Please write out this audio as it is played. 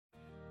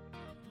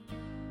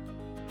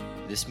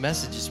This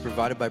message is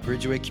provided by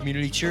Bridgeway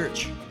Community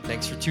Church.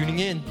 Thanks for tuning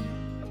in.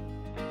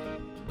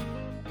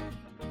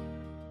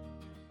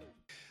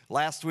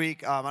 Last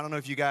week, I don't know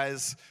if you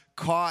guys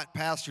caught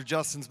Pastor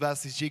Justin's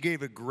message. He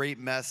gave a great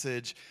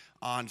message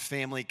on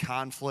family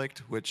conflict,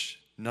 which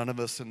none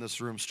of us in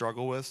this room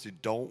struggle with. So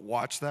don't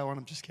watch that one.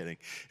 I'm just kidding.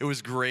 It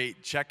was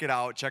great. Check it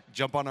out.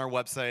 Jump on our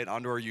website,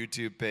 onto our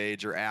YouTube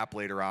page or app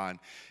later on.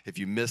 If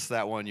you missed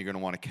that one, you're going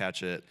to want to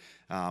catch it.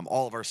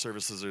 All of our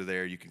services are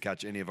there. You can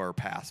catch any of our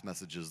past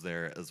messages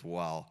there as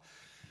well.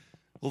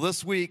 Well,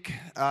 this week,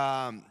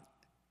 my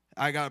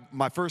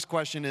first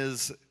question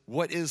is,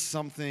 what is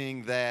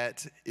something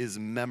that is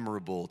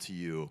memorable to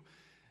you?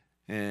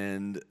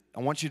 And I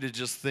want you to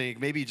just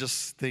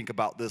think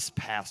about this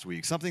past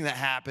week, something that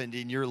happened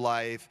in your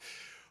life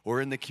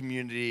or in the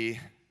community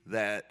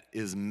that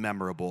is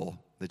memorable,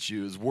 that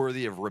is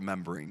worthy of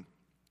remembering.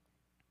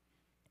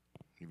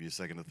 I'll give you a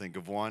second to think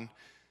of one.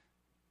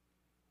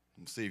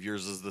 And see if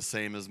yours is the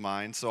same as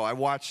mine. So I've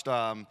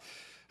been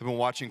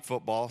watching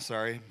football.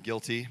 Sorry,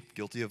 guilty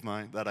of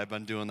mine that I've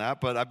been doing that.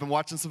 But I've been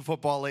watching some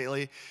football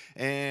lately,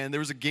 and there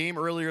was a game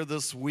earlier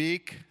this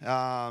week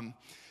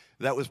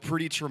that was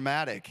pretty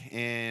traumatic,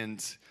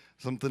 and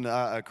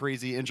a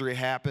crazy injury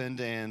happened,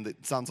 and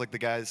it sounds like the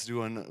guy's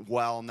doing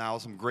well now,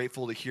 so I'm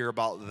grateful to hear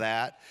about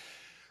that.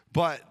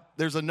 But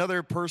there's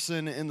another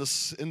person in the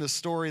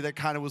story that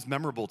kind of was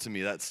memorable to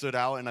me, that stood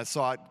out, and I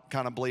saw it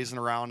kind of blazing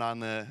around on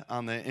the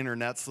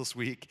internets this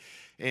week.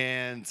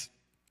 And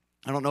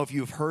I don't know if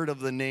you've heard of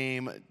the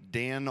name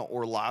Dan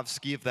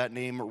Orlovsky, if that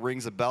name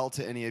rings a bell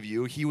to any of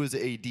you. He was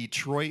a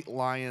Detroit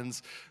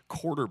Lions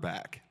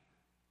quarterback,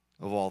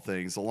 of all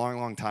things, a long,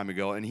 long time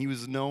ago. And he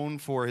was known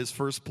for his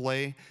first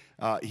play.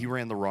 He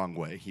ran the wrong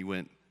way. He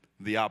went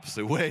the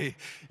opposite way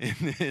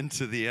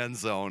into the end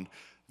zone,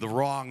 the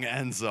wrong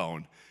end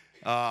zone,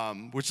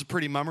 which is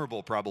pretty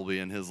memorable probably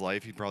in his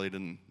life. He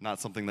probably not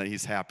something that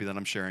he's happy that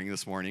I'm sharing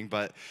this morning.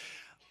 But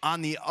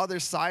on the other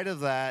side of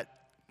that,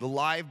 the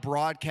live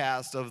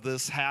broadcast of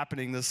this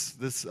happening,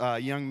 this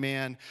young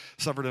man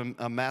suffered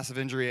a massive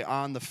injury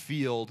on the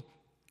field,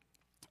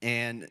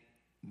 and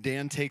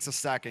Dan takes a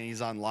second. He's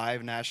on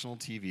live national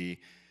TV.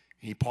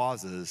 He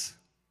pauses,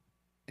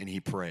 and he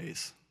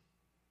prays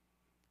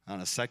on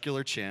a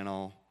secular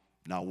channel,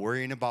 not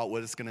worrying about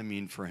what it's going to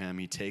mean for him.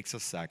 He takes a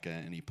second,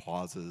 and he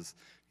pauses.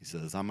 He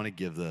says, "I'm going to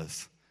give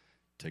this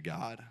to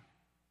God."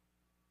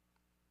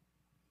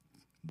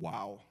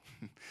 Wow.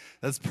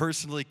 That's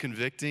personally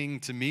convicting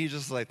to me,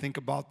 just as I think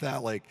about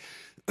that, like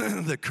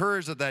the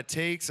courage that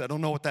takes. I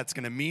don't know what that's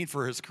going to mean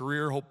for his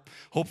career.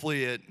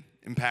 Hopefully it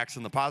impacts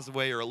in the positive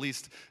way, or at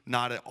least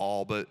not at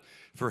all. But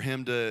for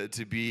him to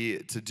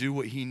do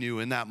what he knew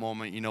in that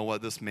moment, you know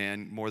what, this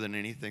man, more than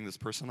anything, this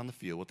person on the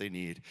field, what they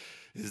need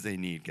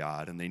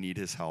God, and they need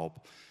his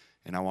help.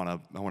 And I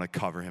want to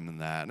cover him in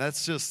that. And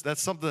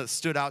that's something that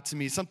stood out to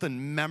me,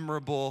 something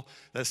memorable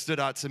that stood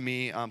out to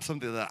me,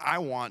 something that I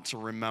want to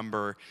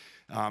remember.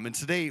 And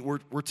today we're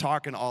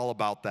talking all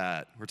about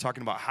that. We're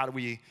talking about how do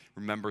we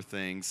remember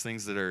things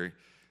that are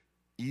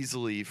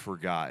easily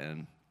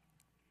forgotten,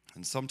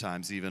 and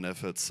sometimes even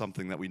if it's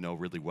something that we know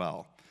really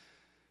well.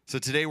 So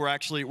today we're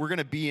going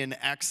to be in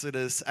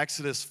Exodus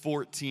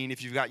 14.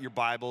 If you've got your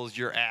Bibles,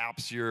 your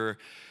apps, your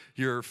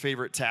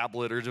favorite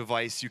tablet or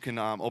device, you can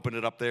open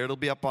it up there. It'll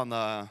be up on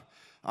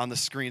the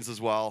screens as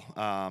well.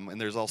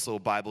 And there's also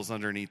Bibles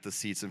underneath the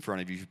seats in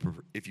front of you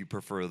if you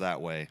prefer that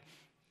way.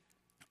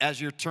 As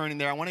you're turning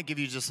there, I want to give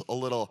you just a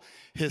little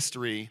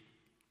history.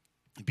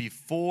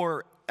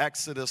 Before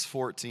Exodus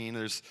 14,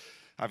 there's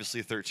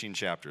obviously 13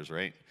 chapters,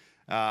 right?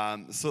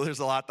 So there's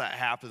a lot that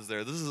happens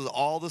there. This is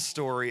all the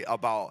story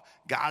about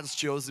God's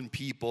chosen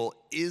people,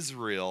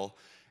 Israel,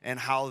 and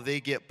how they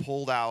get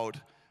pulled out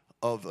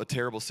of a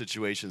terrible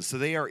situation. So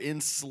they are in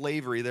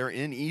slavery. They're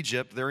in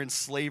Egypt. They're in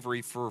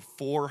slavery for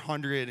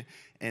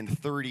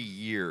 430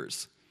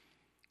 years.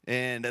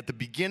 And at the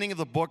beginning of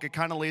the book, it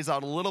kind of lays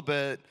out a little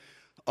bit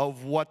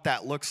of what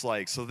that looks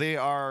like. So they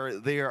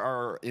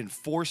are in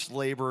forced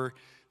labor.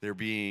 They're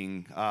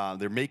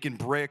making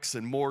bricks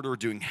and mortar,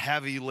 doing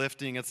heavy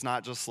lifting. It's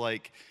not just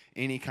like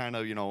any kind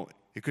of,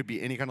 it could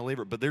be any kind of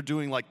labor, but they're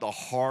doing like the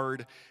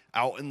hard,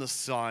 out in the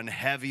sun,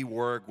 heavy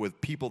work with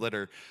people that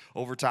are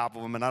over top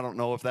of them. And I don't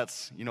know if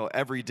that's,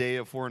 every day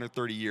of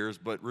 430 years,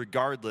 but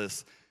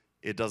regardless,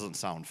 it doesn't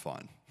sound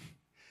fun.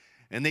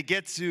 And they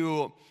get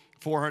to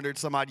 400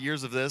 some odd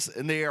years of this,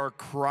 and they are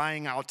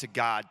crying out to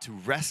God to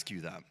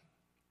rescue them.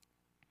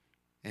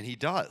 And he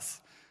does.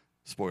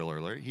 Spoiler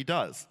alert, he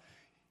does.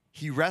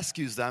 He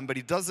rescues them, but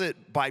he does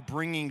it by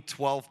bringing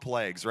 12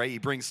 plagues, right? He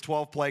brings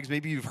 12 plagues.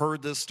 Maybe you've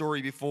heard this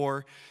story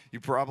before. You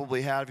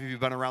probably have if you've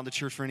been around the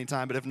church for any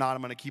time, but if not,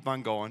 I'm going to keep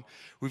on going.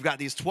 We've got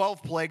these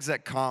 12 plagues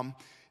that come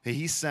that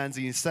he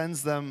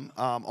sends them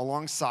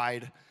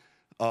alongside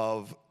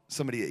of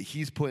somebody that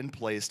he's put in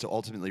place to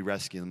ultimately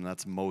rescue them.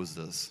 That's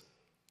Moses.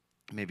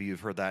 Maybe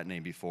you've heard that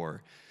name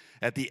before.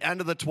 At the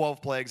end of the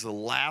 12 plagues, the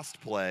last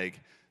plague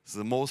is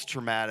the most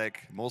traumatic,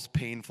 most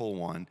painful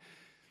one.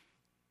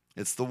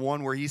 It's the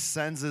one where he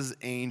sends his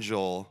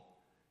angel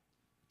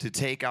to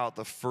take out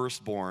the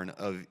firstborn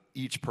of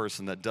each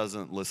person that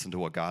doesn't listen to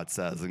what God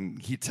says. And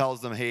he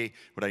tells them, hey,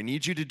 what I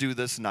need you to do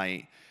this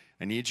night,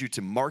 I need you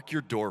to mark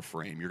your door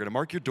frame. You're going to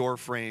mark your door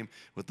frame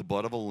with the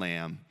blood of a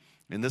lamb.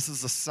 And this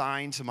is a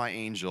sign to my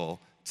angel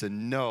to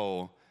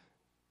know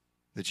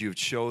that you have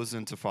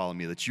chosen to follow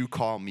me, that you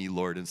call me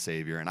Lord and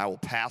Savior, and I will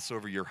pass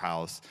over your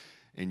house,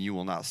 and you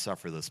will not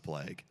suffer this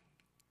plague.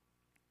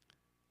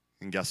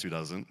 And guess who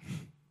doesn't?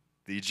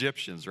 The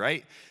Egyptians,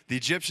 right? The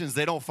Egyptians,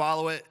 they don't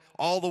follow it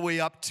all the way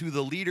up to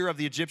the leader of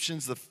the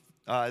Egyptians.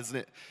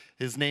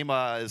 His name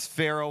is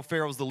Pharaoh.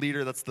 Pharaoh's the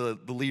leader. That's the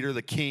leader,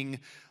 the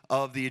king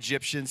of the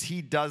Egyptians.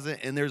 He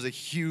doesn't, and there's a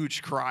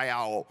huge cry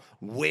out,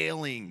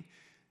 wailing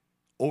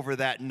over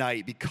that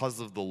night because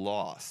of the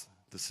loss,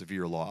 the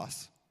severe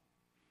loss.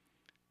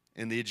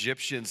 And the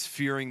Egyptians,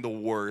 fearing the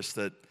worst,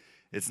 that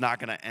it's not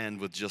going to end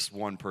with just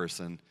one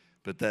person,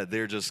 but that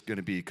they're just going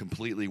to be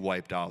completely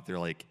wiped out. They're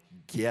like,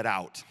 get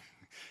out.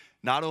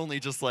 Not only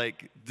just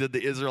like did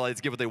the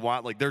Israelites get what they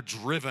want, like they're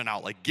driven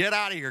out. Like, get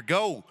out of here.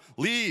 Go.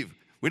 Leave.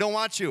 We don't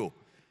want you.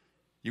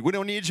 We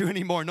don't need you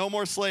anymore. No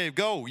more slave.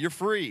 Go. You're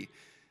free.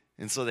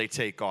 And so they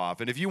take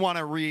off. And if you want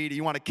to read,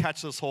 you want to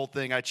catch this whole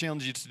thing, I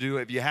challenge you to do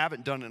it. If you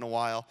haven't done it in a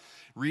while,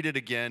 read it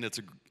again. It's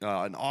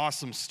an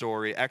awesome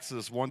story,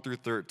 Exodus 1 through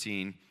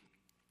 13.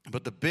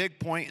 But the big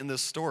point in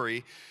this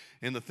story,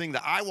 and the thing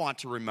that I want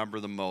to remember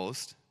the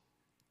most,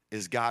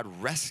 is God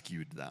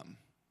rescued them.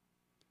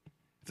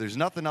 If there's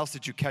nothing else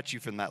that you catch you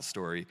from that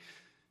story,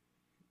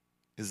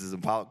 this is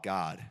about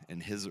God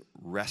and his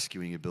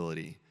rescuing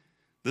ability.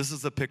 This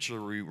is the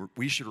picture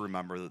we should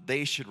remember, that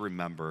they should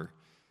remember,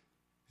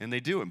 and they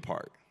do in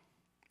part,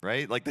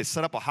 right? Like they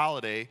set up a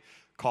holiday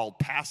called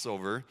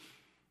Passover,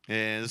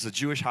 and it's a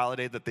Jewish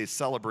holiday that they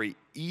celebrate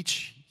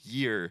each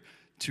year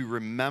to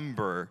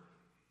remember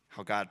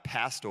how God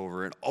passed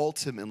over and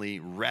ultimately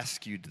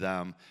rescued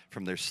them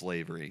from their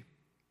slavery.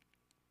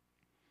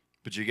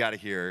 But you got to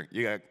hear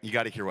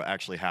what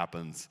actually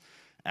happens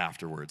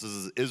afterwards. This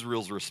is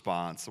Israel's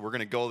response. So we're going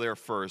to go there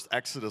first.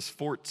 Exodus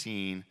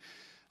 14.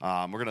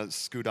 We're going to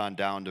scoot on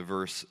down to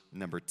verse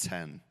number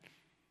 10.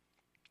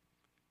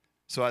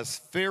 So as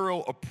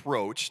Pharaoh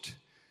approached,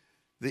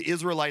 the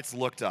Israelites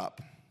looked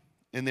up,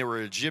 and there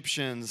were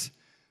Egyptians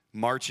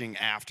marching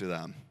after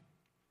them.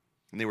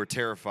 And they were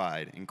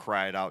terrified and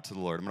cried out to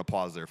the Lord. I'm going to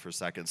pause there for a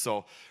second.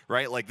 So,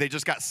 right, like they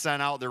just got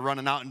sent out. They're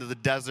running out into the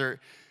desert.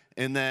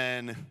 And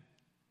then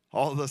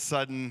all of a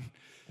sudden,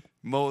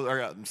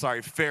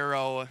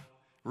 Pharaoh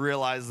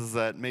realizes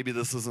that maybe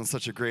this isn't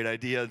such a great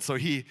idea. And so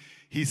he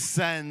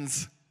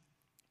sends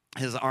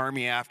his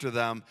army after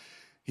them.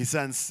 He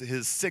sends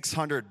his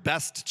 600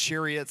 best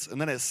chariots.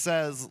 And then it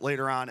says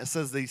later on,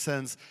 that he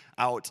sends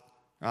out,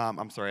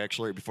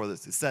 before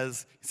this, it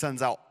says he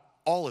sends out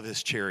all of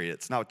his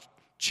chariots. Now,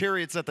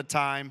 chariots at the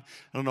time,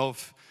 I don't know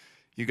if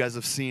you guys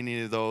have seen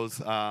any of those,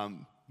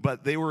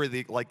 but they were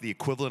the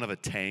equivalent of a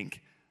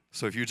tank.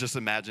 So if you just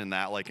imagine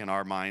that, like in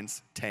our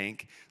minds,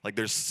 tank, like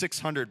there's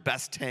 600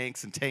 best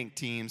tanks and tank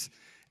teams,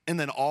 and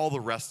then all the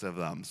rest of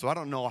them. So I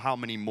don't know how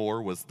many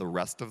more was the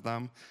rest of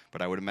them,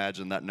 but I would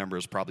imagine that number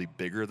is probably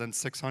bigger than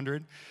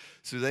 600.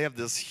 So they have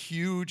this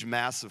huge,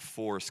 massive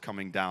force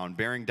coming down,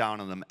 bearing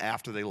down on them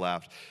after they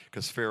left,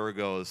 because Pharaoh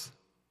goes,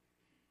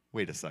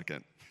 wait a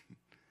second.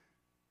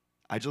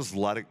 I just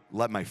let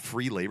my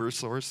free labor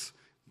source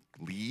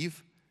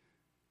leave?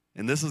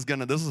 And this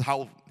is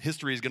how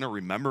history is gonna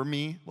remember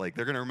me. Like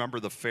they're gonna remember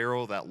the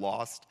Pharaoh that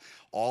lost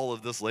all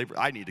of this labor.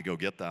 I need to go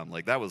get them.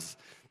 Like that was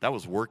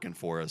working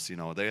for us. You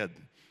know, they had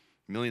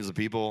millions of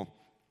people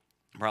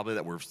probably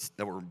that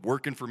were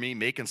working for me,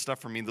 making stuff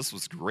for me. This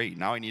was great.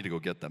 Now I need to go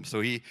get them.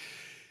 So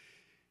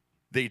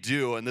they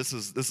do, and this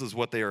is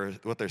what they're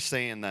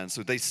saying then.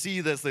 So they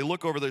see this, they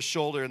look over their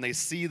shoulder and they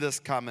see this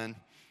coming,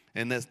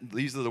 and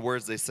these are the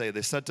words they say.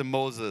 They said to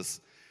Moses,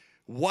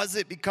 "Was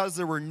it because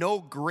there were no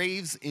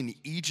graves in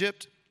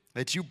Egypt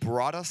that you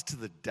brought us to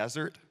the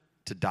desert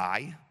to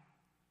die?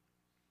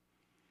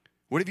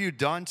 What have you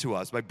done to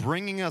us by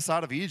bringing us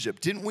out of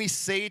Egypt? Didn't we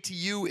say to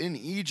you in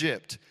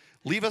Egypt,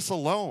 'Leave us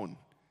alone.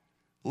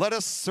 Let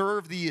us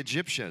serve the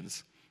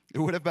Egyptians'? It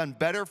would have been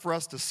better for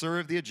us to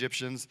serve the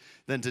Egyptians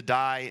than to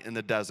die in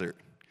the desert."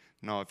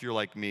 Now, if you're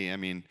like me, I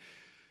mean,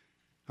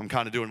 I'm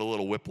kind of doing a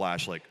little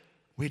whiplash, like,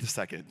 wait a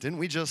second, didn't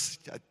we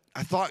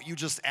I thought you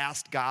just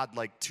asked God,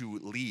 like, to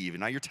leave.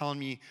 And now you're telling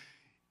me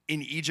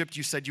in Egypt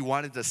you said you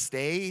wanted to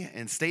stay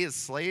as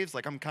slaves?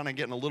 Like, I'm kind of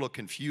getting a little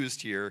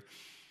confused here.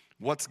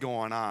 What's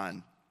going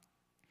on?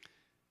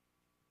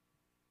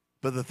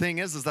 But the thing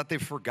is that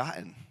they've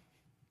forgotten,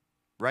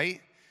 right?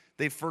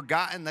 They've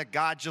forgotten that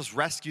God just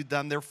rescued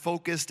them. They're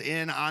focused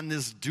in on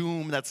this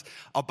doom that's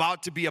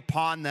about to be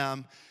upon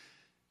them,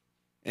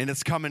 and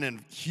it's coming in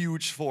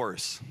huge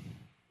force.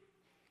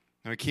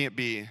 And we can't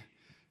be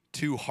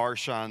too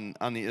harsh on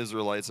the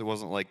Israelites. It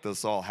wasn't like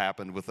this all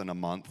happened within a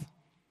month.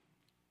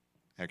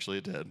 Actually,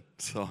 it did.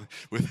 So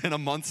within a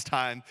month's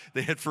time,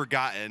 they had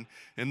forgotten,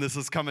 and this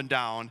is coming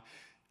down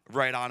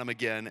right on them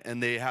again,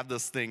 and they have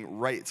this thing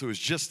right, so it was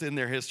just in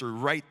their history,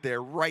 right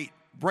there, right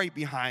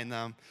behind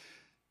them,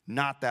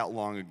 not that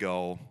long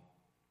ago.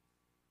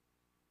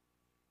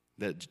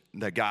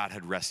 that God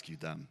had rescued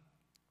them.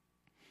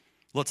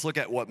 Let's look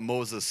at what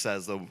Moses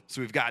says, though.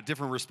 So we've got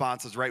different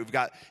responses, right? We've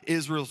got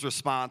Israel's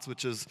response,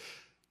 which is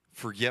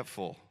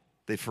forgetful.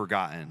 They've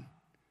forgotten.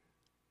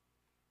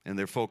 And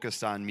they're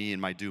focused on me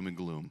and my doom and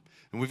gloom.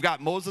 And we've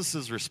got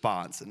Moses'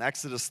 response in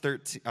Exodus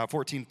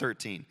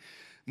 14:13.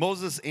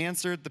 Moses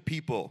answered the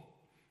people,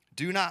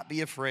 "Do not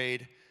be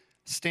afraid.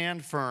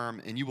 Stand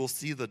firm, and you will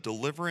see the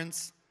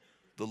deliverance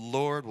the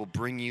Lord will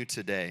bring you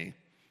today.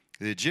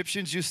 The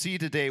Egyptians you see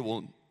today you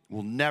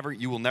will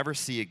never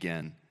see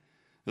again."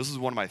 This is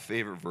one of my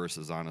favorite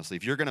verses, honestly.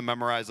 If you're going to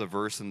memorize a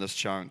verse in this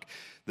chunk,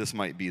 this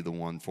might be the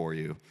one for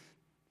you.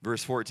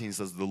 Verse 14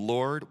 says, "The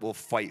Lord will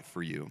fight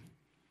for you.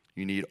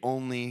 You need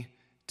only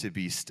to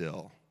be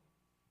still."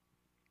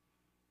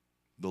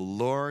 The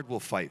Lord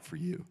will fight for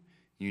you.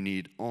 You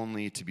need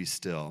only to be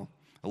still.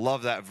 I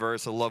love that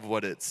verse. I love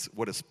what its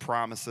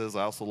promises.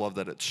 I also love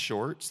that it's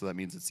short, so that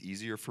means it's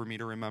easier for me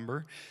to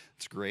remember.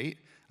 It's great.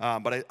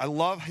 But I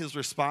love his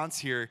response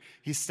here.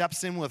 He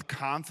steps in with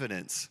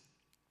confidence.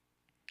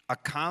 A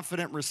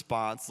confident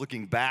response,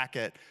 looking back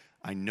at,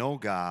 I know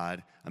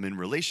God, I'm in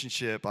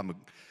relationship,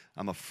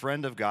 I'm a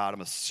friend of God,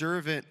 I'm a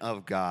servant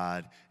of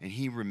God, and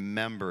he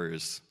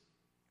remembers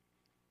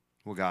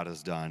what God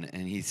has done,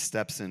 and he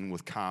steps in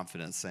with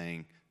confidence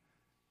saying,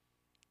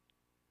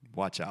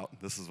 watch out,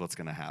 this is what's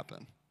going to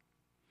happen.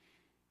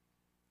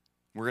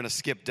 We're going to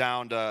skip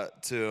down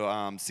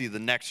to see the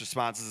next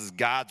response. This is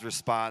God's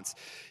response.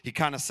 He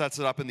kind of sets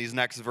it up in these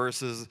next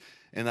verses,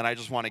 and then I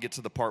just want to get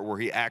to the part where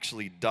he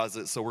actually does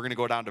it. So we're going to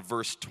go down to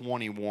verse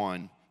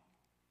 21.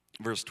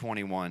 Verse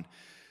 21.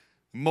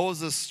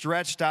 Moses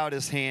stretched out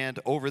his hand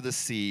over the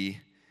sea,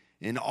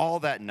 and all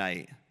that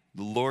night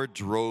the Lord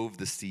drove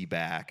the sea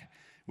back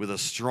with a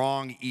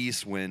strong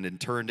east wind and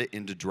turned it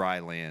into dry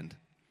land.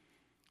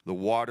 The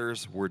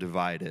waters were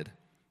divided.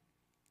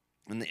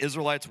 And the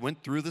Israelites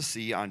went through the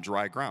sea on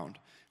dry ground,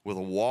 with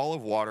a wall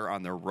of water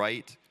on their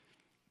right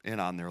and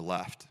on their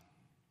left.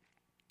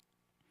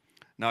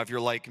 Now, if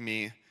you're like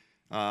me,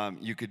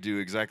 you could do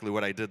exactly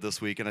what I did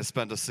this week, and I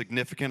spent a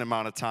significant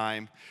amount of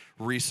time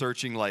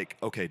researching, like,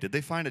 okay, did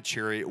they find a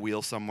chariot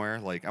wheel somewhere?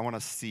 Like, I want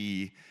to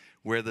see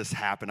where this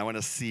happened. I want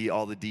to see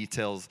all the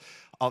details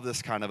of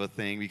this kind of a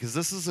thing, because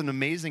this is an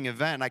amazing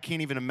event. I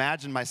can't even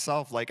imagine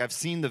myself, like, I've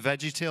seen the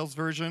VeggieTales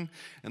version,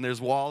 and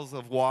there's walls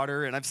of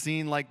water, and I've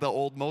seen, like, the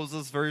old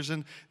Moses version,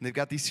 and they've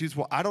got these huge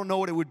walls. I don't know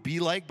what it would be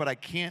like, but I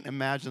can't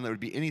imagine there would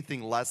be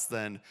anything less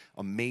than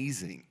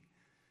amazing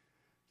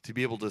to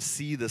be able to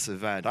see this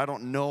event. I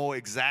don't know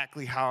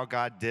exactly how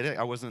God did it.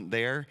 I wasn't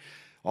there.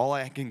 All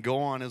I can go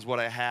on is what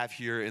I have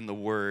here in the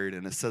Word,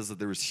 and it says that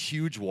there was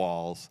huge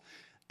walls,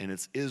 and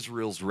it's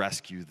Israel's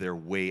rescue, their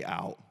way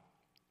out.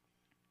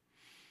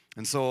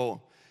 And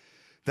so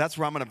that's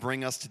where I'm going to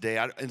bring us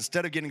today.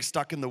 Instead of getting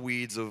stuck in the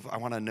weeds of, I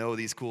want to know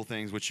these cool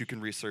things, which you can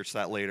research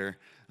that later,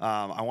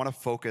 I want to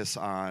focus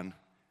on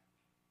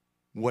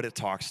what it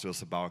talks to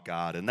us about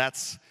God. And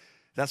that's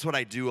what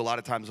I do a lot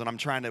of times when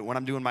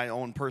I'm doing my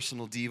own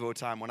personal Devo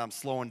time, when I'm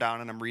slowing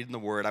down and I'm reading the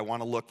Word.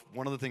 One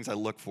of the things I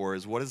look for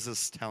is, what is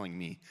this telling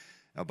me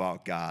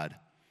about God?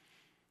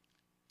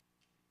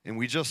 And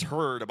we just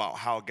heard about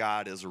how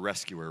God is a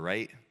rescuer,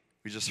 right?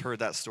 We just heard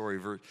that story,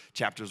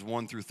 chapters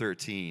 1 through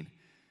 13.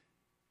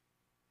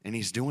 And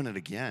he's doing it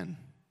again.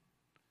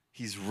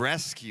 He's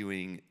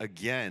rescuing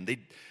again.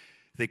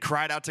 They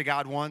cried out to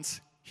God once,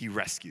 he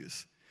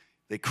rescues.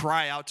 They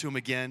cry out to him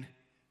again,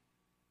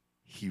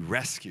 he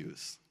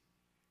rescues.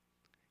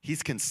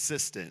 He's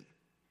consistent.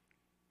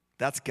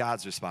 That's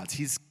God's response.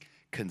 He's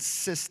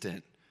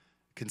consistent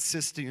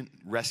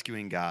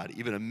rescuing God.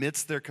 Even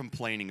amidst their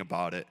complaining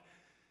about it,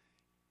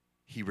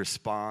 he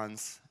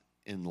responds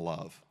in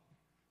love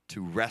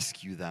to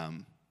rescue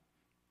them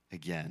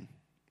again.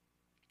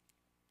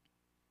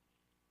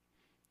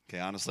 Okay,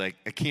 honestly,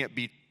 I can't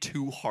be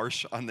too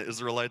harsh on the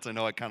Israelites. I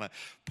know I kind of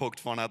poked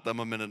fun at them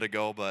a minute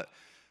ago, but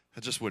I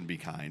just wouldn't be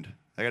kind.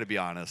 I got to be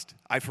honest.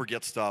 I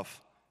forget stuff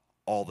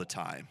all the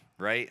time,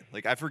 right?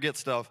 Like, I forget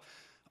stuff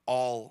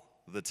all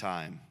the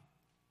time.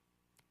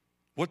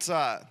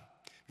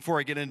 Before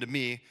I get into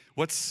me,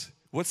 what's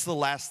the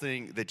last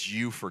thing that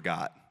you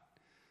forgot?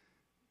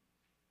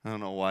 I don't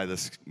know why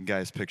this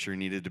guy's picture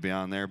needed to be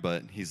on there,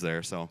 but he's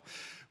there. So,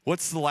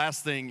 what's the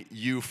last thing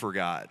you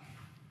forgot?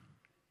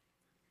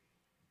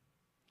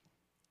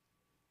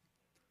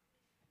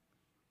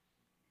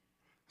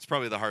 It's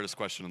probably the hardest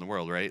question in the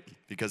world, right?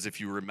 Because if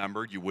you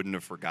remembered, you wouldn't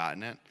have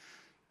forgotten it.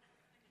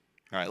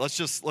 All right, let's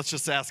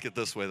just ask it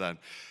this way then.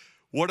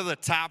 What are the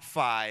top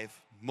 5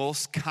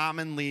 most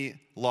commonly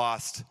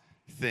lost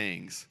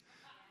things?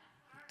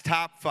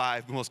 Top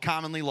 5 most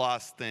commonly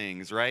lost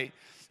things, right?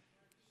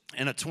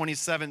 In a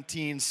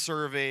 2017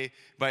 survey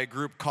by a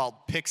group called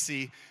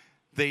Pixie,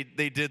 they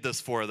did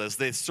this for us.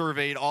 They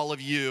surveyed all of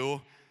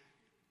you,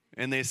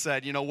 and they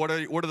said, what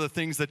are the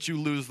things that you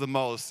lose the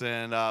most?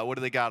 And what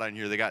do they got on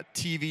here? They got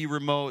TV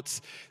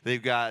remotes.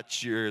 They've got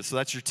so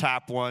that's your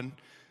top one.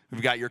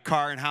 We've got your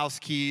car and house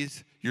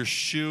keys, your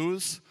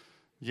shoes.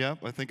 Yep,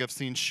 I think I've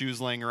seen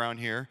shoes laying around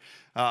here.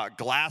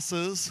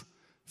 Glasses,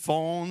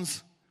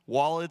 phones,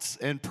 wallets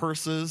and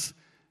purses,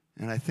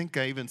 and I think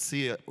I even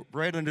see it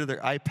right under their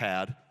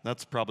iPad.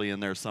 That's probably in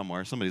there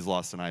somewhere. Somebody's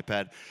lost an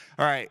iPad.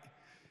 All right.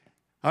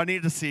 I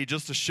need to see,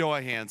 just a show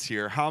of hands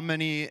here, how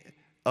many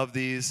of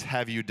these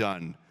have you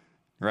done?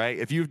 Right?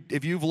 If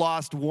you've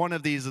lost one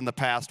of these in the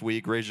past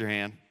week, raise your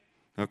hand.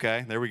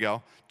 Okay, there we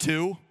go.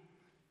 2,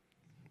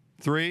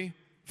 3,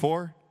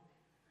 4,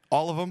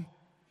 all of them?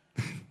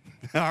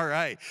 All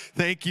right.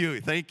 Thank you,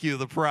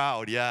 the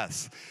proud,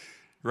 yes.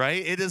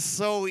 Right? It is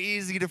so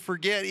easy to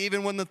forget,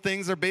 even when the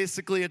things are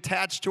basically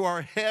attached to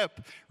our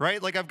hip,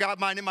 right? Like I've got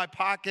mine in my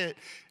pocket,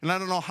 and I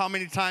don't know how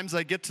many times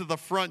I get to the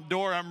front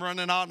door, I'm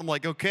running out, and I'm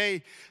like,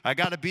 okay, I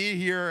got to be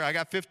here. I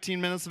got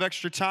 15 minutes of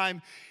extra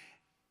time,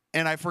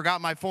 and I forgot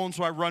my phone,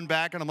 so I run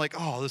back, and I'm like,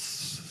 oh,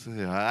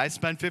 I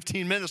spent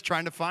 15 minutes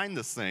trying to find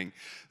this thing.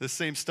 This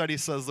same study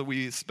says that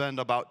we spend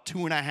about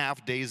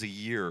 2.5 days a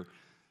year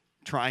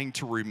trying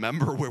to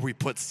remember where we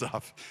put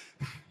stuff.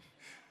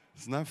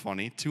 Isn't that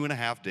funny?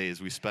 2.5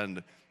 days we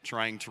spend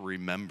trying to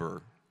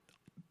remember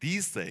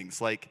these things,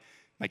 like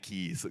my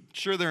keys.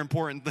 Sure, they're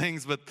important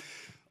things, but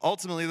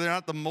ultimately they're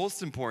not the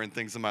most important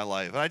things in my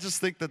life. I just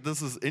think that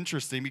this is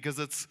interesting because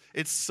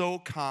it's so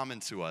common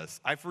to us.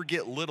 I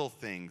forget little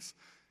things,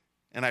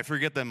 and I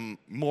forget them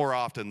more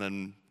often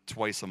than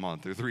twice a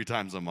month or 3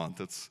 times a month.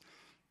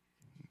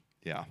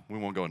 We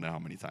won't go into how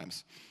many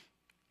times.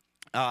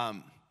 But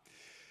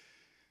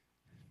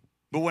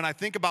when I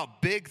think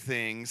about big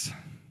things,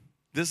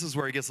 this is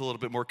where it gets a little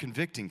bit more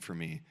convicting for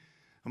me.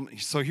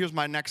 So here's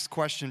my next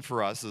question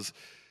for us is,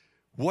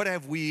 what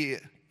have we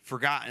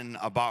forgotten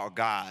about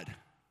God?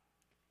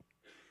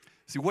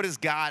 See, what has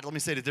God, let me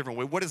say it a different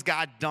way, what has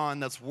God done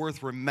that's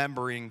worth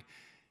remembering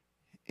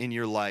in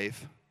your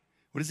life?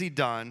 What has he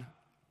done?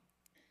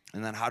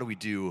 And then how do we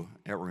do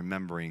at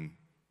remembering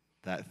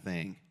that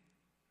thing?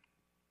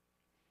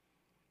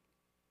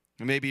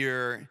 And maybe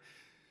you're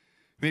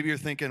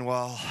thinking,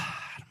 well,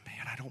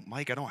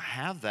 Mike, I don't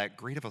have that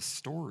great of a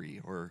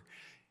story, or,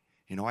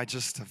 I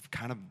just have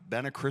kind of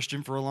been a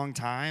Christian for a long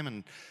time,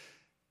 and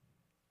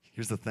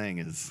here's the thing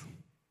is,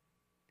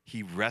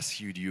 he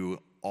rescued you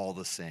all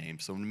the same.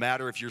 So no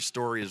matter if your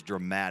story is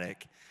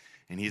dramatic,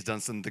 and he's done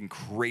something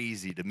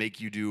crazy to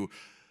make you do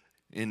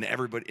in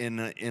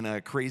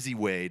a crazy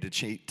way to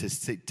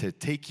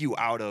take you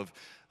out of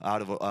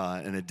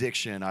an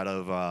addiction, out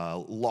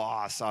of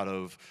loss, out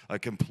of a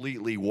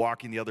completely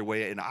walking the other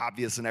way, an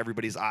obvious in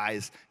everybody's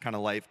eyes kind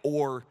of life,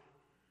 or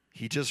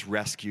he just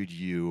rescued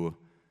you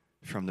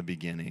from the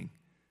beginning.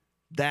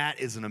 That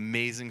is an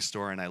amazing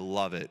story, and I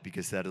love it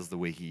because that is the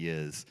way he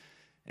is,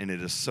 and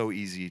it is so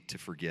easy to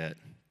forget.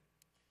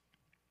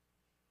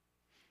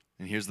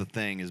 And here's the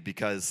thing is,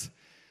 because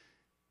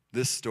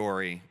this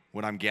story,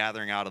 what I'm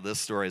gathering out of this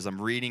story as I'm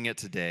reading it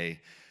today,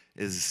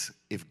 is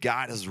if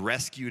God has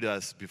rescued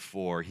us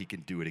before, he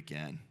can do it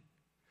again.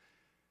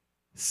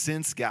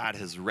 Since God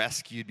has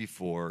rescued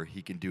before,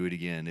 he can do it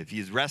again. If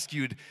he's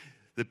rescued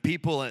the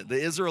people, the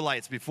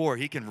Israelites before,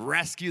 he can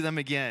rescue them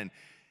again.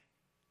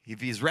 If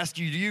he's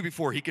rescued you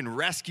before, he can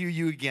rescue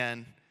you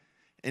again.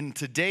 And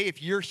today,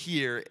 if you're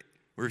here,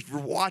 or if you're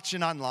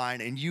watching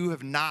online and you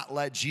have not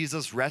let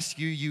Jesus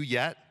rescue you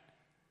yet,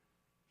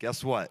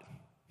 guess what?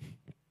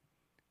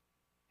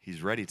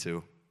 He's ready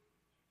to.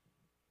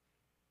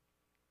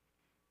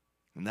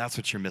 And that's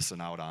what you're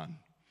missing out on.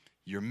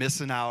 You're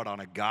missing out on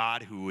a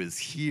God who is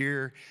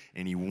here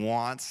and he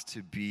wants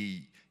to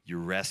be your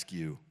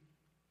rescue.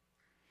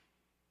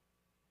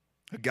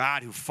 A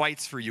God who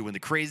fights for you when the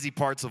crazy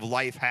parts of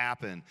life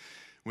happen,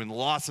 when the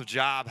loss of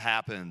job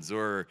happens,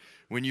 or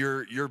when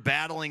you're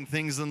battling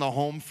things in the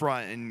home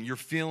front and you're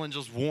feeling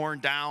just worn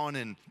down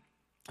and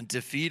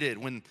defeated.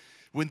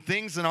 When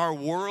things in our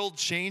world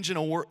change in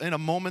a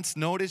moment's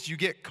notice, you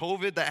get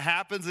COVID that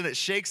happens and it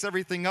shakes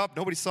everything up.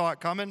 Nobody saw it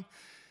coming.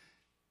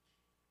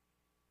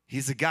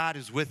 He's the God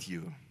who's with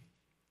you.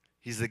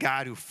 He's the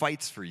God who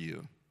fights for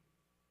you.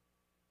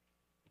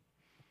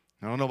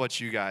 I don't know about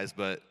you guys,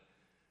 but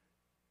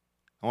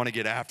I want to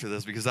get after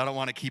this because I don't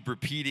want to keep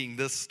repeating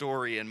this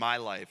story in my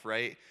life,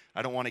 right?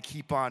 I don't want to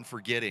keep on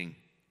forgetting.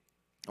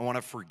 I want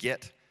to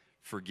forget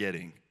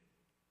forgetting.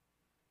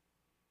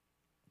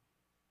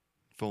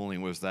 If only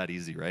it was that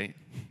easy, right?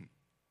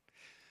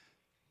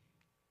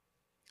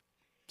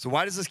 So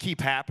why does this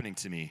keep happening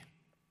to me?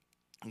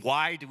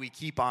 Why do we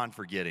keep on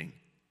forgetting?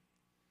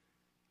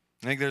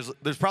 I think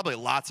there's probably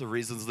lots of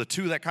reasons. The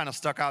two that kind of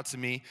stuck out to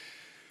me,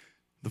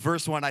 the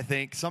first one, I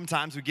think,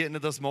 sometimes we get into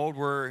this mode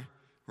where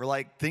we're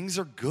like, things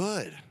are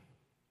good,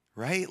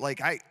 right?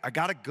 Like, I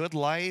got a good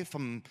life.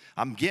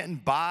 I'm getting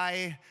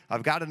by.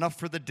 I've got enough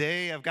for the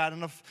day. I've got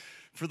enough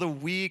for the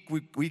week.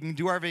 We can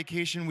do our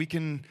vacation. We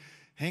can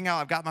hang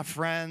out. I've got my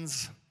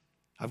friends.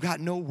 I've got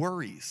no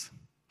worries.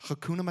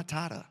 Hakuna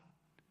Matata.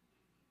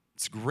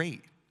 It's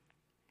great.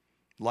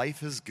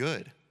 Life is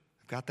good.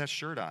 I've got that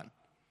shirt on.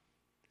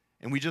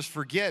 And we just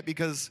forget,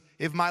 because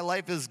if my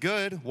life is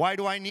good, why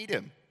do I need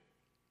him?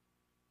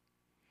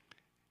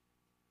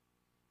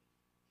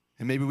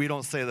 And maybe we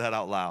don't say that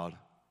out loud,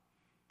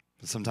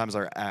 but sometimes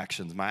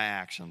my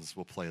actions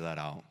will play that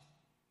out.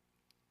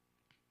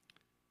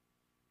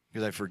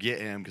 Because I forget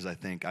him because I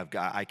think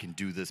I can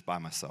do this by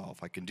myself.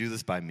 I can do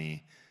this by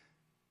me.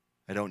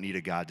 I don't need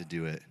a God to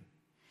do it.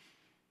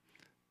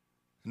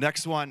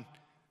 Next one,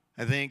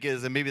 I think,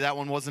 is, and maybe that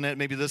one wasn't it,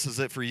 maybe this is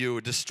it for you,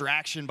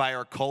 distraction by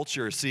our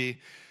culture. See,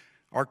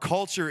 our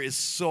culture is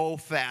so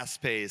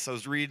fast-paced. I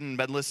was been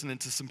listening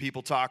to some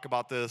people talk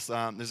about this.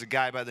 There's a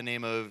guy by the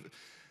name of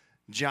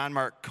John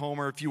Mark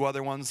Comer, a few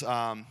other ones.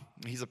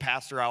 He's a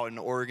pastor out in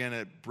Oregon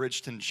at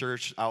Bridgeton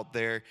Church out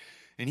there,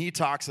 and he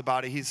talks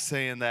about it. He's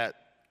saying that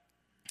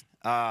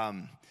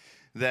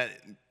that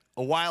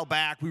a while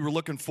back we were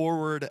looking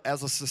forward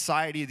as a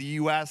society, the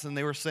U.S., and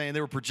they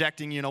were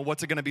projecting,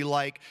 what's it going to be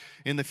like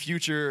in the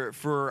future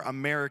for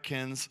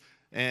Americans.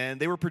 And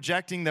they were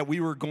projecting that we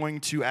were going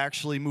to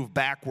actually move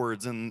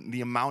backwards in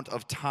the amount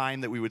of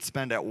time that we would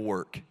spend at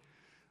work.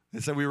 They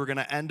said we were going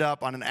to end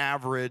up on an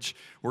average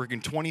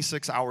working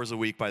 26 hours a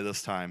week by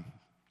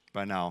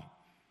now,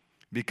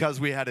 because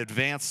we had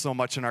advanced so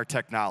much in our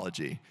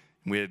technology.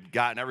 We had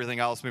gotten everything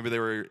else. Maybe they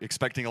were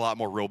expecting a lot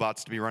more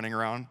robots to be running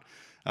around,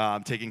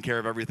 taking care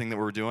of everything that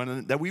we're doing,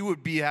 and that we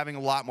would be having a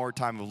lot more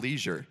time of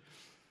leisure.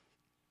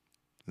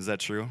 Is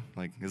that true?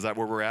 Is that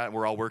where we're at?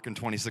 We're all working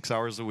 26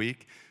 hours a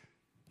week?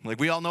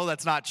 We all know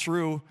that's not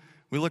true.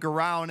 We look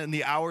around, and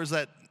the hours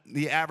that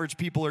the average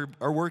people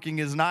are working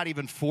is not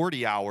even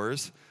 40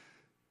 hours.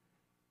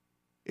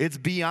 It's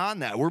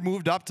beyond that. We're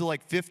moved up to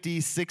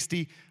 50,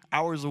 60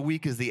 hours a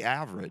week is the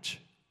average.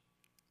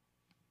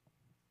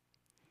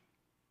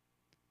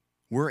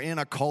 We're in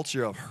a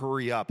culture of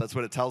hurry up. That's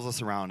what it tells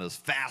us around us.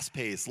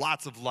 Fast-paced,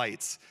 lots of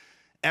lights.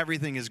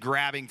 Everything is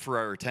grabbing for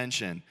our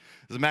attention.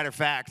 As a matter of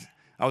fact,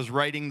 I was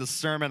writing the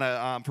sermon.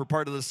 For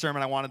part of the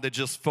sermon, I wanted to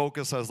just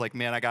focus. I was like,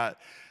 man, I got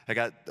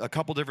a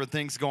couple different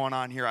things going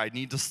on here. I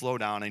need to slow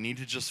down. I need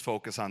to just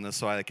focus on this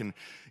so I can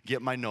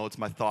get my notes,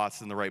 my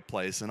thoughts in the right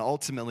place, and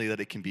ultimately that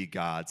it can be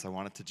God's. I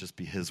want it to just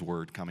be His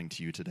word coming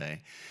to you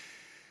today.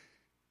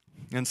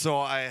 And so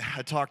I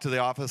talked to the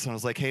office, and I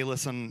was like, hey,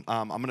 listen,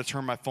 I'm going to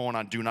turn my phone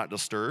on Do Not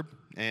Disturb.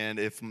 And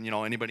if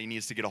anybody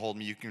needs to get a hold of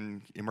me, you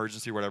can,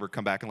 emergency or whatever,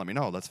 come back and let me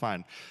know. That's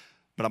fine.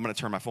 But I'm going to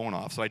turn my phone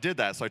off. So I did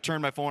that. So I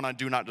turned my phone on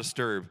Do Not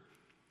Disturb.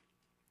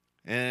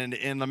 And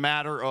in the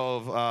matter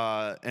of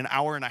an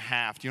hour and a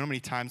half, do you know how many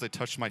times I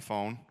touched my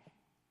phone?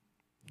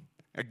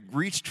 I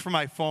reached for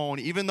my phone,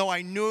 even though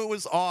I knew it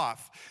was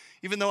off,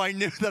 even though I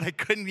knew that I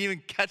couldn't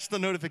even catch the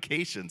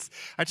notifications.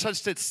 I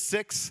touched it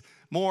 6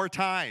 more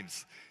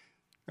times.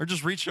 Or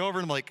just reached over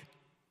and I'm like,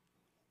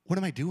 what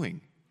am I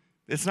doing?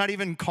 It's not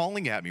even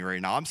calling at me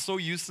right now. I'm so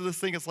used to this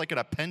thing, it's like an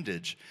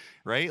appendage,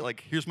 right?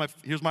 Here's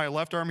my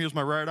left arm, here's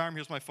my right arm,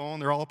 here's my phone,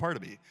 they're all a part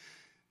of me.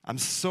 I'm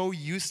so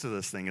used to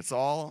this thing. It's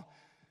all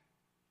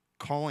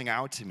calling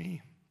out to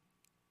me.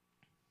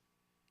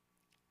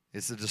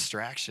 It's a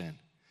distraction.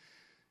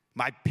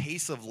 My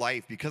pace of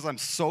life, because I'm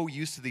so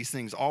used to these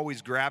things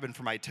always grabbing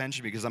for my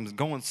attention because I'm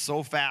going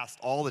so fast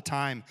all the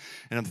time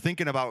and I'm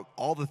thinking about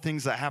all the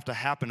things that have to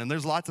happen. And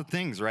there's lots of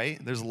things, right?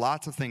 There's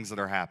lots of things that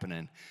are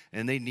happening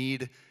and they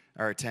need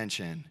our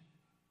attention.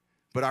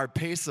 But our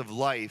pace of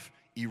life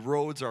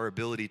erodes our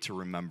ability to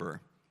remember.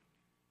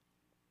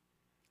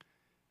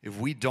 If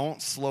we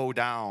don't slow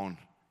down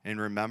and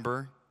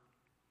remember,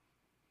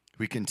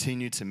 we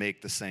continue to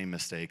make the same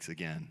mistakes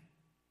again.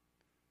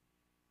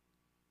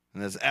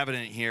 And that's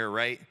evident here,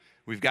 right?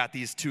 We've got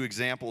these 2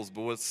 examples,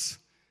 but what's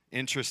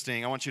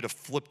interesting, I want you to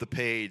flip the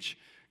page.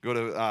 Go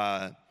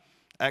to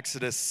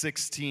Exodus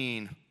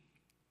 16,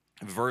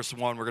 verse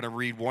 1. We're going to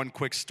read one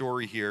quick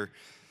story here.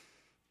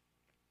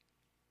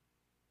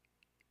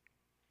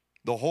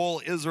 The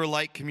whole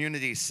Israelite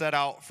community set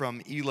out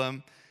from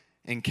Elim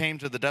and came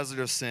to the desert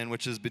of Sin,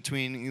 which is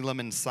between Elim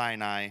and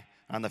Sinai,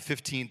 on the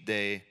 15th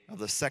day of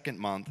the 2nd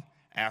month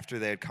after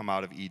they had come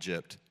out of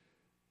Egypt.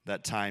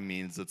 That time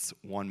means it's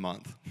 1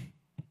 month.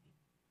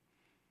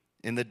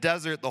 In the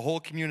desert, the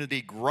whole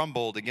community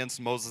grumbled against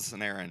Moses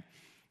and Aaron.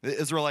 The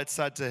Israelites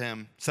said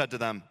to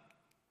them,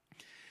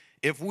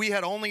 if we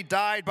had only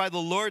died by the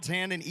Lord's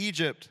hand in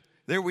Egypt,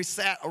 there we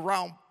sat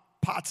around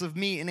pots of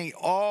meat and ate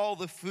all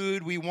the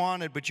food we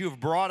wanted, but you have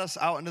brought us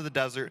out into the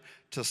desert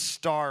to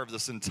starve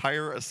this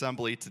entire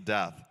assembly to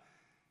death.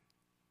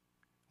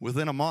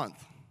 Within a month,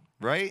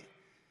 right?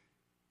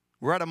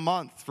 We're at a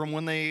month from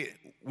when they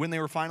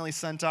were finally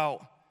sent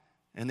out.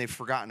 And they've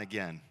forgotten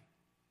again.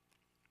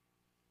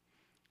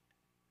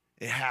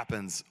 It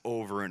happens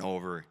over and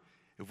over.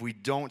 If we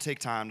don't take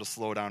time to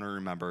slow down and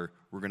remember,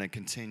 we're going to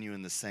continue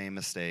in the same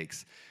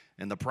mistakes.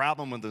 And the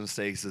problem with the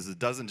mistakes is it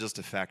doesn't just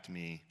affect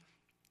me.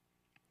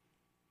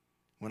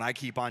 When I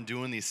keep on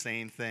doing these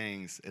same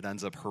things, it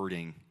ends up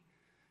hurting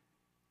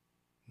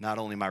not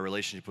only my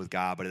relationship with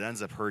God, but it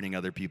ends up hurting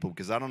other people.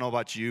 Because I don't know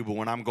about you, but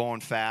when I'm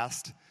going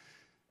fast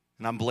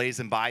and I'm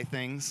blazing by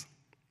things,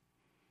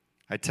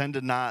 I tend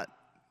to not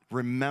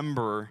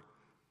remember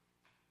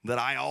that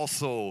I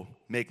also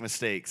make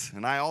mistakes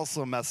and I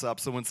also mess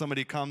up. So when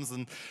somebody comes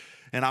and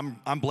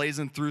I'm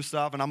blazing through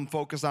stuff and I'm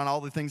focused on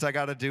all the things I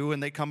got to do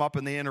and they come up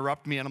and they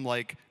interrupt me and I'm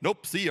like,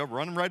 nope, see ya,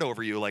 running right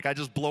over you. I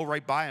just blow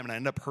right by them and I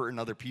end up hurting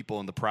other people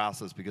in the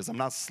process because I'm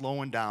not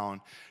slowing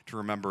down to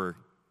remember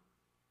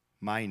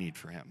my need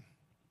for him.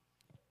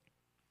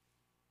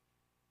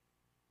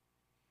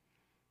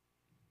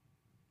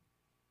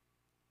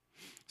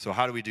 So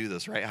how do we do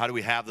this, right? How do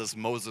we have this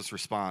Moses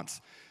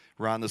response?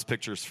 Ron, this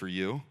picture's for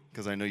you,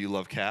 because I know you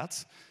love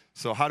cats.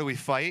 So how do we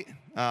fight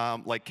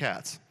like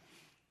cats?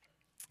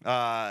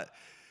 How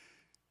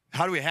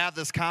do we have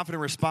this confident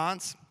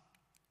response?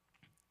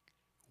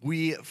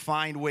 We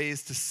find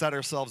ways to set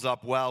ourselves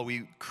up well.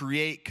 We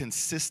create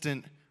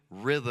consistent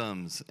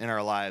rhythms in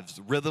our lives,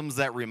 rhythms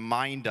that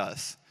remind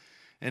us.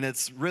 And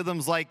it's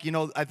rhythms like,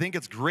 I think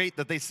it's great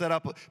that they set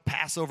up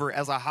Passover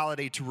as a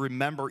holiday to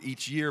remember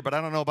each year. But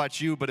I don't know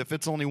about you, but if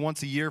it's only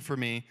once a year for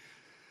me,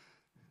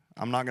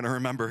 I'm not going to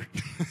remember.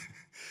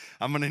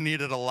 I'm going to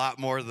need it a lot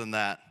more than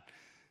that.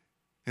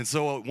 And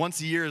so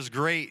once a year is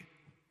great.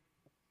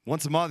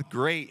 Once a month,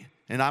 great.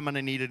 And I'm going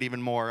to need it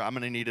even more. I'm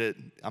going to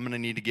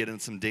need to get in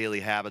some daily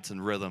habits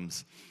and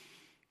rhythms.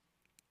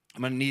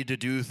 I'm going to need to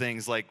do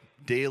things like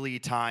daily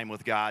time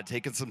with God,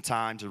 taking some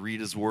time to read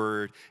his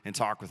word and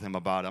talk with him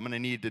about it. I'm going to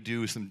need to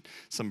do some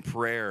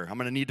prayer. I'm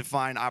going to need to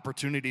find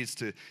opportunities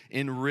to,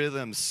 in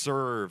rhythm,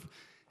 serve.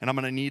 And I'm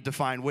going to need to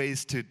find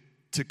ways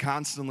to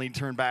constantly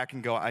turn back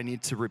and go, I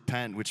need to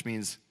repent, which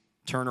means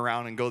turn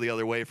around and go the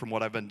other way from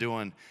what I've been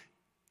doing.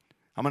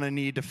 I'm going to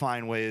need to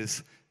find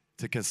ways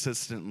to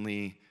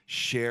consistently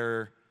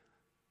share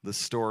the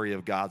story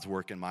of God's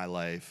work in my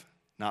life.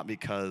 Not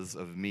because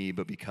of me,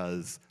 but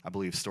because I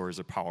believe stories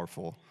are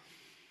powerful.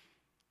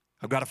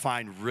 I've got to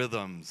find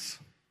rhythms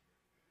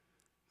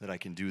that I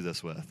can do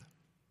this with.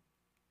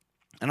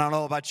 And I don't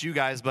know about you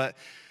guys, but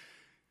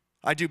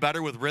I do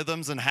better with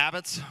rhythms and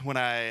habits when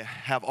I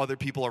have other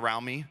people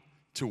around me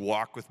to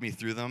walk with me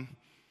through them.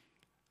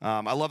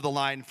 I love the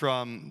line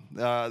from,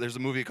 there's a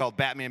movie called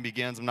Batman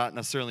Begins. I'm not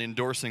necessarily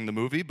endorsing the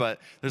movie, but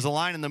there's a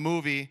line in the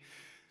movie,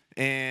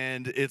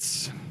 and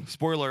it's,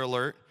 spoiler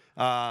alert,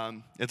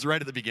 it's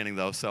right at the beginning,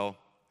 though,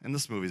 and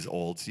this movie's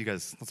old, so you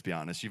guys, let's be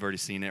honest, you've already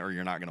seen it or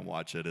you're not going to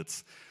watch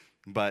it.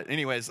 But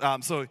anyways,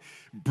 so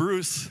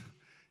Bruce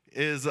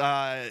is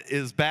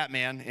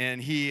Batman,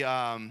 and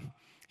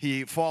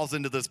he falls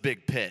into this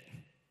big pit.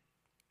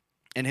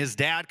 And his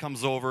dad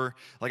comes over,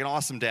 like an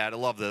awesome dad. I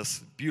love this.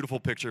 Beautiful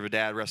picture of a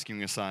dad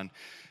rescuing his son.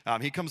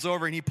 He comes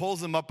over and he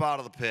pulls him up out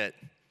of the pit.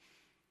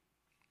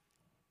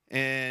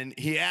 And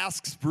he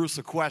asks Bruce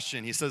a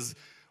question. He says,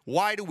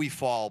 "Why do we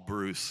fall,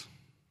 Bruce?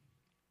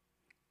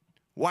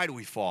 Why do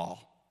we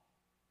fall?"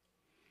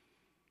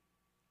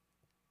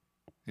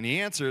 And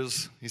he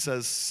answers, he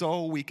says,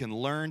 "So we can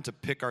learn to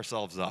pick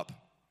ourselves up."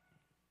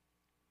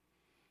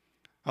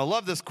 I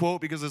love this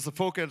quote because it's a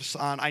focus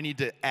on I need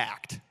to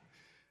act.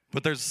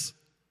 But there's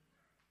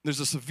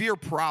a severe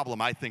problem,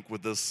 I think,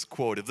 with this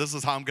quote. If this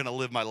is how I'm going to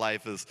live my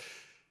life, is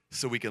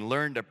so we can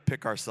learn to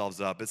pick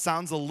ourselves up. It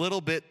sounds a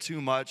little bit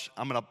too much.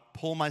 I'm going to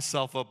pull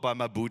myself up by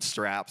my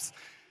bootstraps.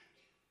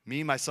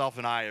 Me, myself,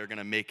 and I are going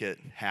to make it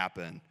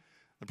happen.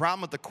 The problem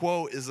with the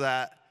quote is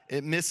that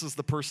it misses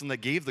the person that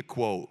gave the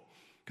quote.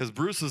 Because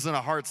Bruce is in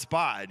a hard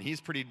spot. And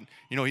he's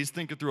he's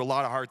thinking through a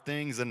lot of hard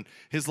things. And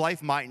his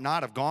life might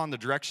not have gone the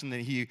direction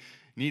that he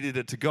needed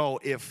it to go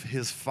if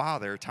his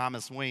father,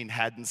 Thomas Wayne,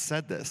 hadn't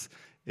said this.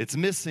 It's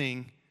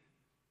missing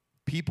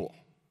people.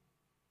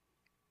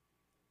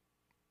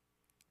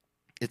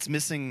 It's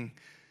missing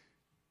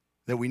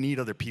that we need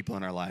other people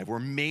in our life. We're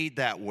made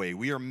that way.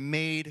 We are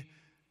made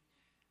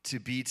to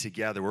be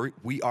together.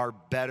 We are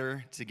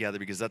better together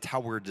because that's how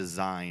we're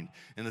designed.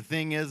 And the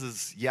thing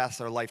is yes,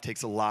 our life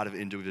takes a lot of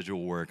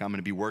individual work. I'm going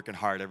to be working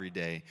hard every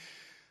day.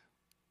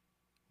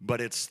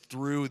 But it's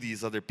through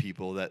these other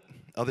people that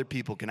other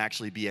people can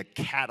actually be a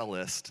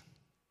catalyst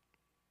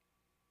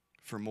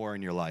for more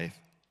in your life.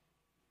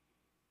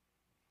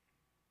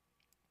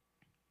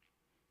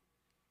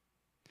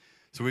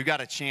 So we've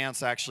got a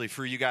chance actually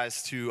for you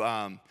guys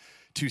to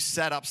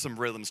set up some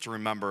rhythms to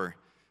remember.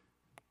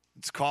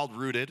 It's called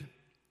Rooted.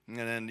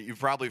 And you've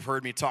probably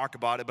heard me talk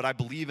about it, but I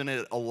believe in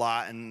it a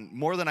lot. And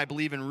more than I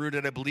believe in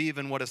Rooted, I believe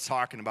in what it's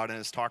talking about. And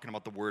it's talking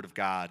about the Word of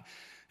God.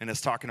 And it's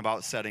talking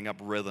about setting up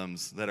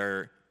rhythms that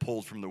are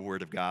pulled from the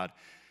Word of God.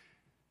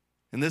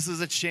 And this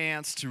is a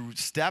chance to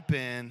step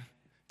in,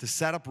 to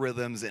set up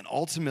rhythms, and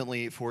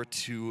ultimately for it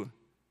to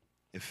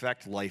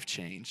affect life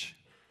change.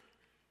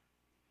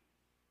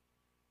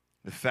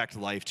 Affect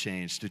life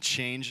change, to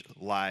change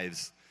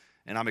lives.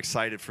 And I'm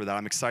excited for that.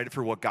 I'm excited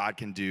for what God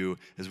can do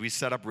as we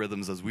set up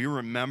rhythms, as we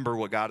remember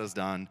what God has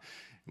done,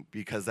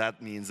 because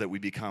that means that we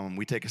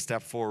take a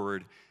step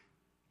forward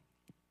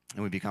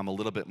and we become a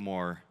little bit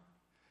more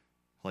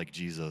like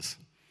Jesus.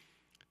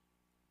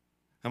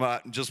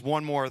 Just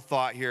one more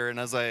thought here, and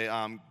as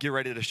I get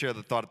ready to share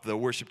the thought, the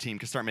worship team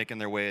can start making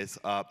their ways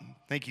up.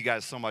 Thank you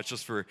guys so much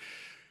just for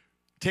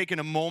taking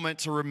a moment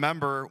to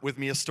remember with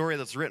me a story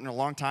that's written a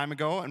long time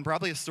ago, and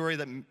probably a story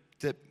that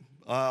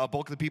a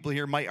bulk of the people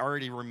here might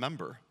already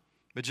remember,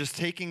 but just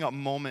taking a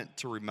moment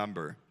to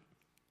remember.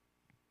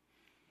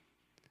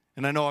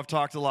 And I know I've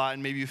talked a lot,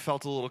 and maybe you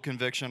felt a little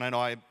conviction. I know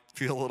I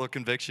feel a little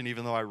conviction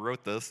even though I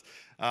wrote this.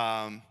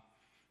 But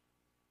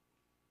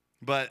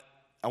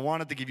I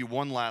wanted to give you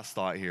one last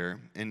thought here,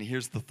 and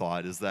here's the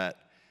thought, is that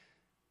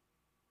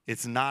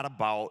It's not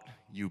about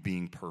you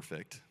being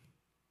perfect.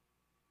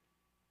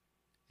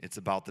 It's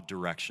about the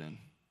direction.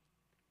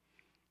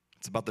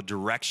 It's about the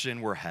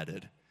direction we're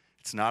headed.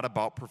 It's not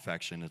about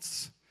perfection.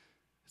 It's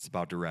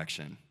about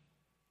direction.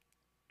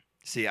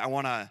 See, I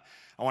want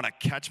to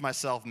catch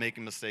myself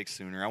making mistakes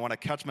sooner. I want to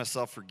catch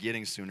myself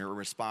forgetting sooner or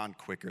respond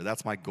quicker.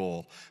 That's my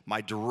goal.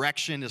 My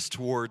direction is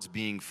towards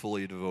being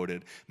fully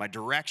devoted. My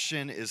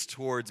direction is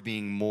towards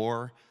being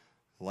more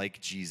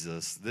like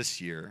Jesus this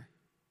year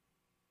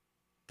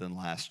than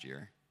last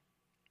year.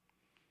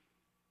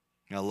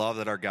 And I love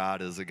that our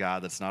God is a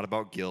God that's not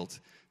about guilt,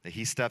 that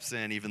he steps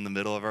in even in the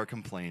middle of our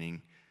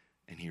complaining,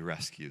 and he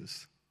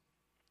rescues.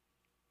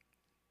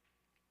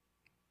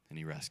 And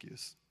he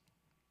rescues.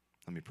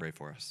 Let me pray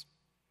for us.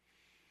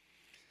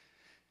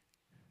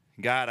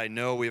 God, I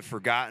know we have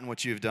forgotten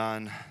what you've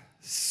done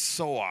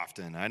so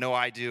often. I know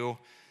I do,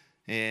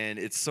 and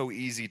it's so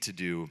easy to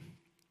do.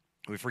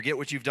 We forget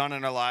what you've done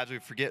in our lives. We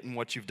forget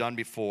what you've done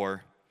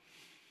before.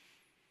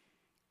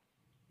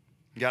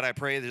 God, I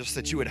pray just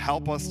that you would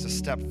help us to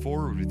step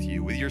forward with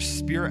you, with your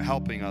Spirit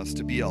helping us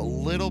to be a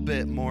little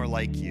bit more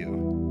like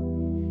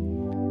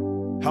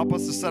you. Help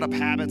us to set up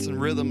habits and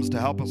rhythms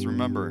to help us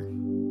remember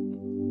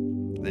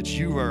that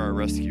you are our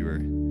rescuer,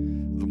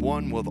 the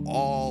one with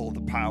all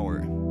the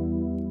power.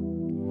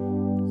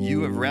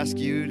 You have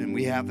rescued, and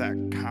we have that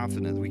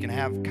confidence. We can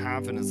have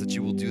confidence that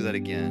you will do that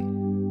again.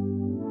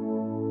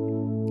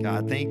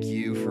 God, thank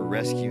you for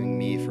rescuing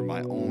me from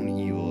my own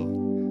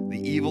evil, the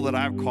evil that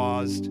I've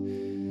caused,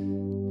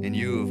 and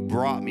you have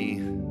brought me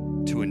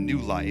to a new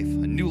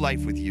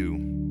life with you.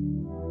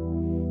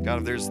 God,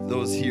 if there's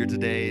those here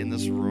today in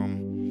this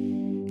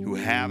room who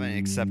haven't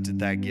accepted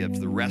that gift,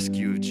 the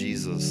rescue of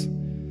Jesus,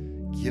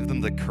 give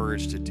them the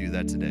courage to do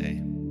that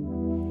today,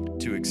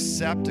 to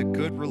accept a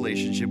good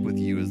relationship with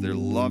you as their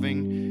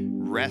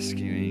loving,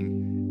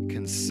 rescuing,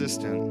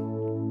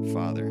 consistent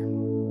Father.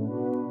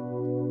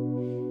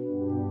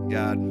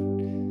 God,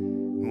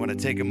 we want to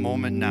take a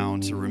moment now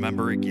to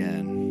remember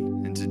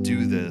again and to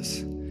do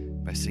this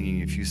by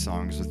singing a few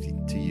songs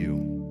to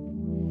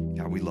you.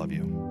 God, we love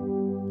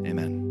you.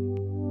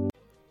 Amen.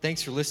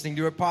 Thanks for listening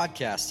to our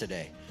podcast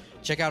today.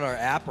 Check out our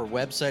app or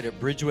website at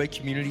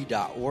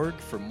bridgewaycommunity.org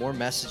for more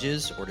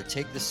messages or to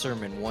take the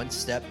sermon one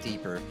step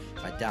deeper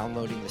by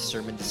downloading the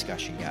sermon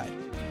discussion guide.